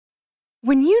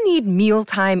When you need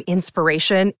mealtime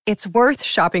inspiration, it's worth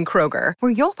shopping Kroger,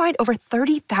 where you'll find over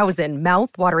 30,000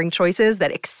 mouth-watering choices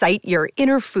that excite your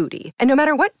inner foodie. And no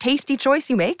matter what tasty choice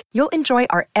you make, you'll enjoy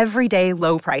our everyday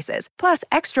low prices, plus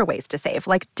extra ways to save,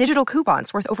 like digital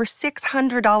coupons worth over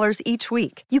 $600 each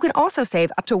week. You can also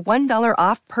save up to $1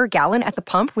 off per gallon at the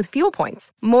pump with fuel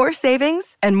points. More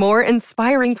savings and more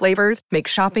inspiring flavors make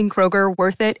shopping Kroger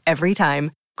worth it every time.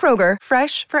 Kroger,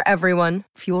 fresh for everyone.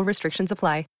 Fuel restrictions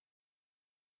apply.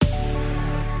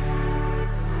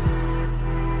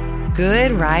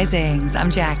 Good risings. I'm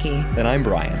Jackie. And I'm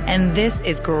Brian. And this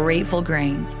is Grateful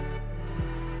Grains.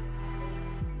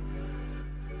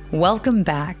 Welcome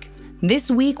back. This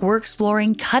week, we're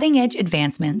exploring cutting-edge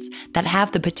advancements that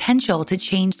have the potential to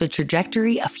change the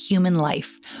trajectory of human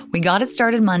life. We got it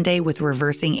started Monday with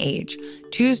reversing age.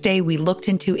 Tuesday, we looked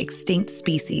into extinct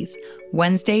species.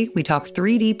 Wednesday, we talked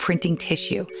 3D printing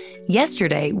tissue.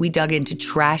 Yesterday, we dug into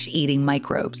trash-eating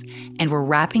microbes. And we're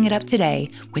wrapping it up today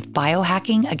with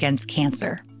biohacking against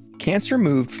cancer. Cancer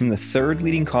moved from the third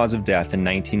leading cause of death in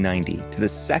 1990 to the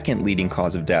second leading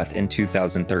cause of death in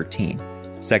 2013,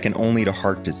 second only to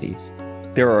heart disease.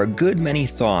 There are a good many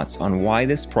thoughts on why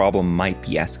this problem might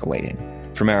be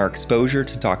escalating, from our exposure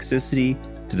to toxicity,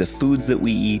 to the foods that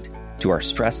we eat, to our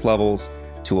stress levels,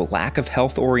 to a lack of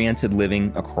health-oriented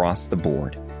living across the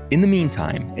board. In the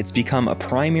meantime, it's become a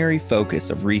primary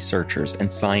focus of researchers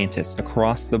and scientists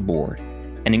across the board,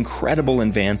 and incredible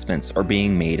advancements are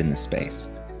being made in the space.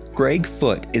 Greg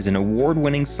Foote is an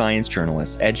award-winning science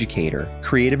journalist, educator,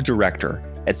 creative director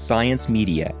at Science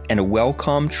Media, and a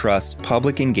Wellcome Trust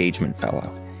Public Engagement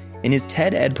Fellow. In his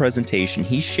TED Ed presentation,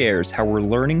 he shares how we're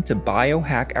learning to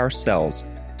biohack our cells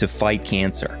to fight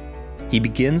cancer. He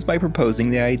begins by proposing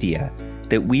the idea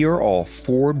that we are all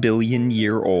 4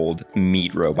 billion-year-old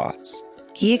meat robots.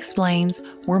 He explains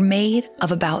we're made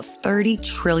of about 30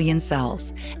 trillion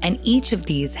cells, and each of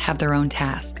these have their own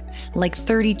task, like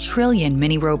 30 trillion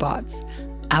mini robots.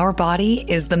 Our body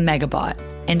is the Megabot,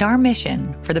 and our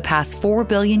mission for the past 4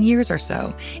 billion years or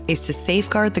so is to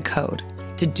safeguard the code,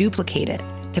 to duplicate it,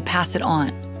 to pass it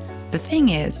on. The thing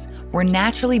is, we're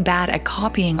naturally bad at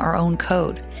copying our own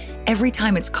code. Every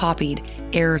time it's copied,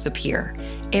 errors appear.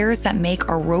 Errors that make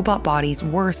our robot bodies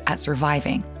worse at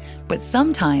surviving. But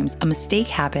sometimes a mistake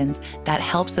happens that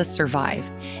helps us survive,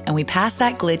 and we pass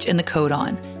that glitch in the code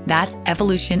on. That's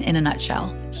evolution in a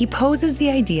nutshell. He poses the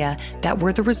idea that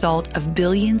we're the result of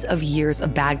billions of years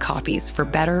of bad copies, for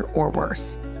better or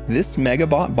worse. This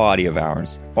Megabot body of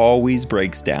ours always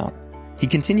breaks down. He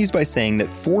continues by saying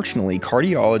that fortunately,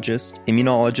 cardiologists,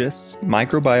 immunologists,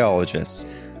 microbiologists,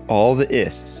 all the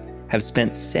ists, have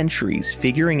spent centuries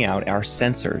figuring out our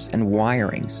sensors and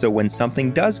wiring, so when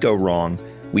something does go wrong,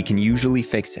 we can usually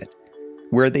fix it.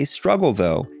 Where they struggle,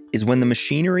 though, is when the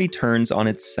machinery turns on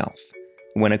itself,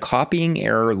 when a copying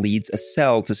error leads a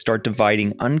cell to start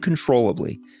dividing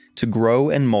uncontrollably, to grow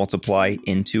and multiply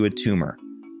into a tumor.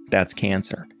 That's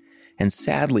cancer. And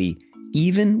sadly,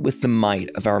 even with the might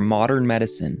of our modern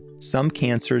medicine, some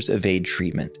cancers evade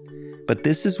treatment. But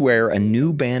this is where a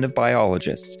new band of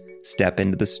biologists step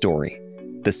into the story,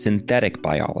 the synthetic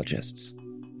biologists.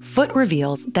 Foote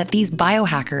reveals that these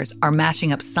biohackers are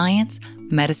mashing up science,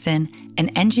 medicine,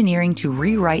 and engineering to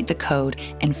rewrite the code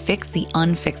and fix the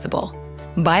unfixable.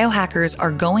 Biohackers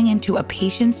are going into a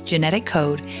patient's genetic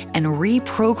code and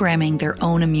reprogramming their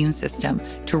own immune system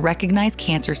to recognize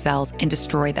cancer cells and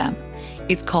destroy them.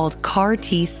 It's called CAR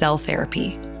T cell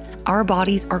therapy. Our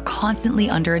bodies are constantly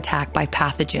under attack by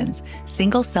pathogens,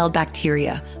 single-celled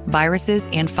bacteria, viruses,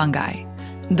 and fungi.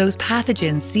 Those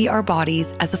pathogens see our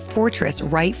bodies as a fortress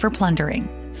ripe for plundering.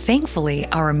 Thankfully,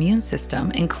 our immune system,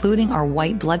 including our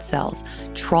white blood cells,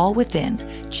 trawl within,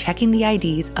 checking the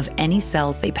IDs of any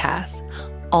cells they pass.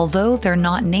 Although they're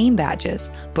not name badges,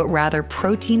 but rather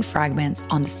protein fragments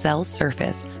on the cell's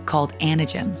surface called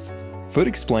antigens. Foote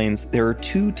explains there are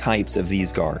two types of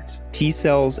these guards, T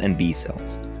cells and B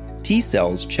cells. T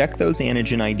cells check those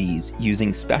antigen IDs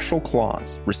using special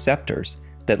claws, receptors,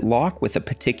 that lock with a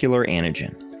particular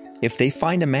antigen. If they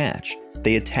find a match,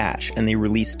 they attach and they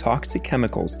release toxic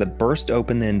chemicals that burst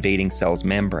open the invading cell's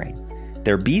membrane.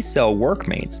 Their B cell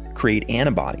workmates create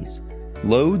antibodies,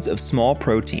 loads of small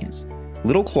proteins,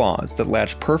 little claws that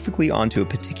latch perfectly onto a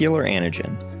particular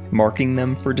antigen, marking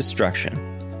them for destruction.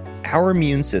 Our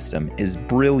immune system is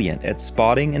brilliant at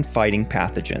spotting and fighting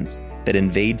pathogens that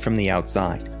invade from the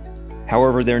outside.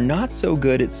 However, they're not so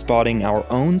good at spotting our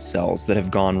own cells that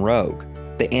have gone rogue.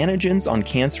 The antigens on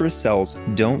cancerous cells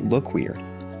don't look weird.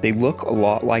 They look a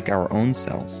lot like our own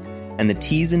cells, and the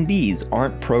T's and B's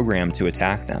aren't programmed to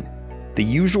attack them. The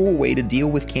usual way to deal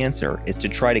with cancer is to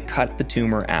try to cut the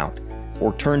tumor out.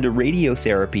 or turn to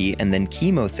radiotherapy and then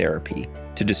chemotherapy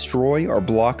to destroy or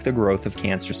block the growth of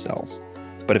cancer cells.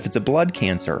 But if it's a blood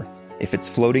cancer, if it's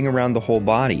floating around the whole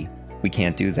body, we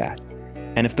can't do that.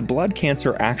 And if the blood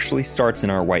cancer actually starts in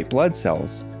our white blood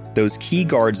cells, those key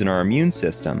guards in our immune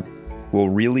system will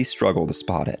really struggle to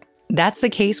spot it. That's the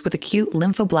case with acute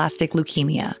lymphoblastic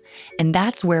leukemia, and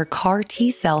that's where CAR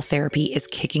T-cell therapy is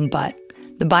kicking butt.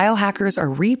 The biohackers are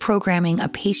reprogramming a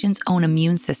patient's own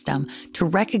immune system to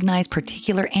recognize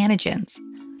particular antigens,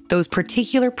 those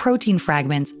particular protein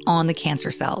fragments on the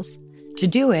cancer cells. To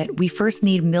do it, we first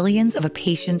need millions of a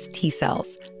patient's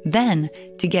T-cells. Then,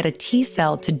 to get a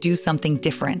T-cell to do something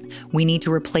different, we need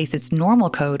to replace its normal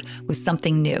code with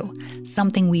something new,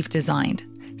 something we've designed.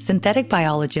 Synthetic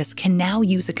biologists can now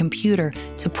use a computer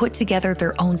to put together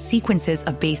their own sequences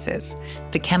of bases,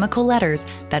 the chemical letters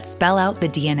that spell out the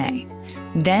DNA.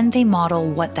 Then they model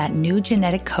what that new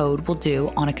genetic code will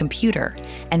do on a computer,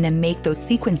 and then make those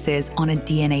sequences on a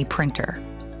DNA printer.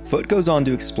 Foote goes on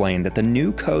to explain that the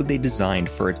new code they designed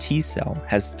for a T-cell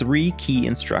has 3 key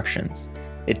instructions.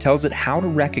 It tells it how to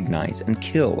recognize and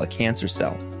kill a cancer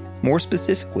cell. More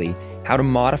specifically, how to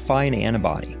modify an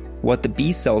antibody, what the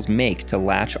B cells make to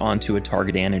latch onto a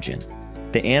target antigen.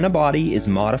 The antibody is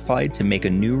modified to make a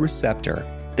new receptor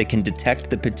that can detect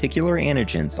the particular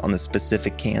antigens on the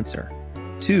specific cancer.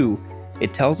 2,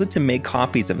 it tells it to make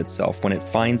copies of itself when it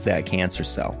finds that cancer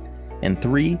cell. And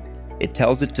 3, it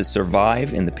tells it to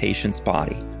survive in the patient's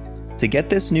body. To get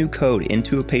this new code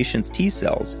into a patient's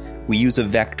T-cells, we use a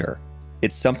vector.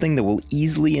 It's something that will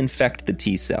easily infect the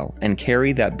T-cell and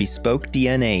carry that bespoke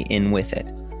DNA in with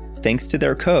it. Thanks to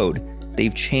their code,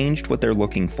 they've changed what they're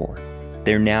looking for.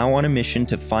 They're now on a mission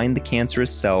to find the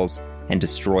cancerous cells and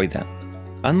destroy them.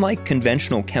 Unlike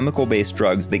conventional chemical-based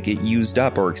drugs that get used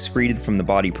up or excreted from the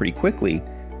body pretty quickly,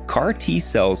 CAR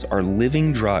T-cells are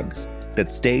living drugs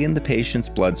that stay in the patient's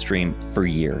bloodstream for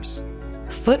years.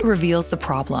 Foote reveals the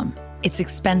problem. It's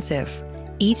expensive.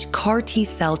 Each CAR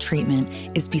T-cell treatment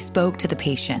is bespoke to the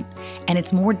patient, and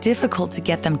it's more difficult to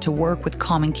get them to work with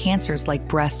common cancers like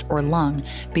breast or lung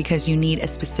because you need a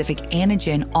specific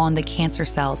antigen on the cancer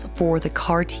cells for the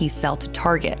CAR T-cell to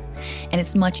target, and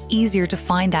it's much easier to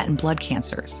find that in blood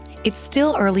cancers. It's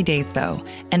still early days though,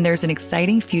 and there's an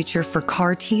exciting future for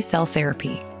CAR T-cell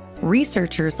therapy.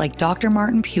 Researchers like Dr.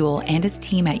 Martin Puhle and his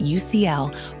team at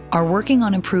UCL are working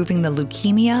on improving the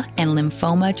leukemia and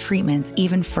lymphoma treatments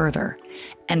even further.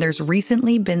 And there's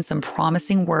recently been some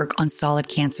promising work on solid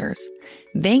cancers.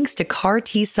 Thanks to CAR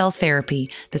T-cell therapy,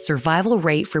 the survival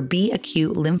rate for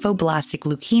B-acute lymphoblastic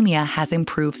leukemia has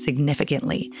improved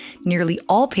significantly. Nearly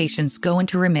all patients go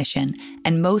into remission,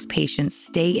 and most patients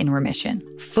stay in remission.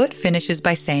 Foote finishes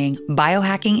by saying,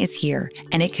 biohacking is here,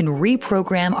 and it can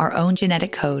reprogram our own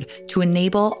genetic code to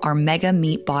enable our mega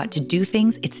meat bot to do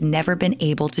things it's never been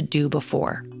able to do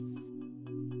before.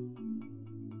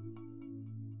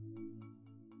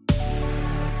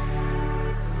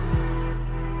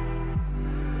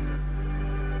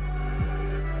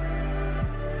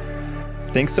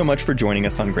 Thanks so much for joining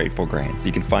us on Grateful Grains.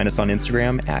 You can find us on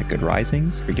Instagram at Good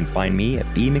Risings, or you can find me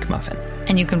at B McMuffin.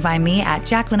 And you can find me at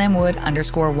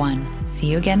JacquelineMWood_1. See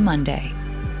you again Monday.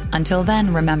 Until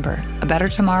then, remember, a better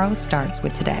tomorrow starts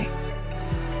with today.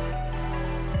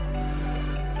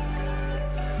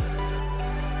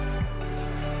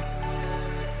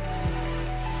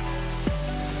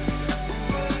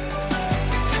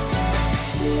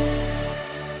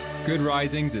 Good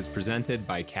Risings is presented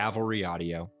by Cavalry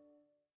Audio.